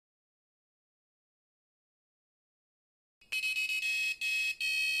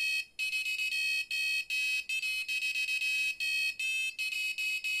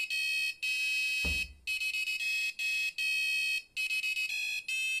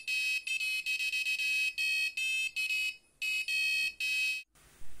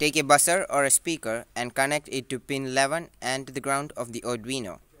Take a buzzer or a speaker and connect it to pin 11 and to the ground of the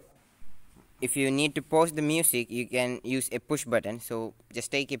Arduino. If you need to pause the music, you can use a push button. So just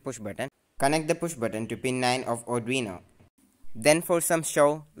take a push button, connect the push button to pin 9 of Arduino. Then for some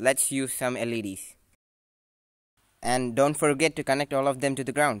show, let's use some LEDs. And don't forget to connect all of them to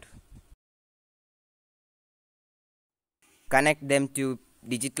the ground. Connect them to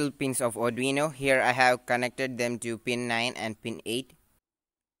digital pins of Arduino. Here I have connected them to pin 9 and pin 8.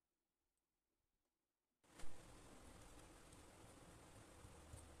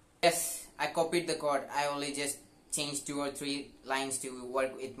 Yes, I copied the code. I only just changed 2 or 3 lines to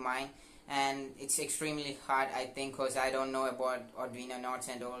work with mine, and it's extremely hard, I think, because I don't know about Arduino knots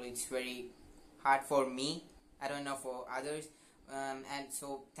and all. It's very hard for me. I don't know for others, and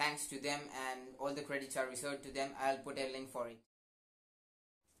so thanks to them, and all the credits are reserved to them. I'll put a link for it.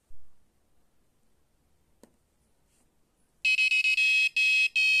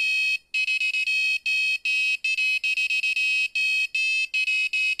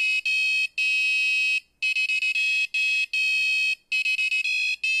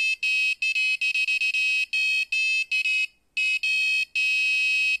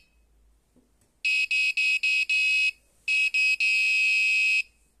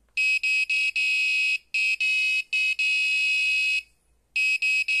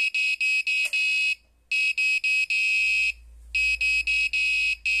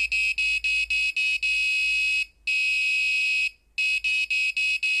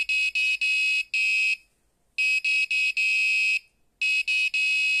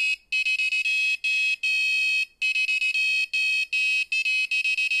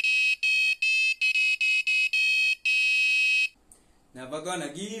 Never gonna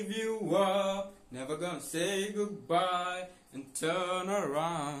give you up, never gonna say goodbye and turn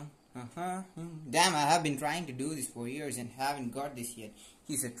around. Damn, I have been trying to do this for years and haven't got this yet.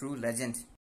 He's a true legend.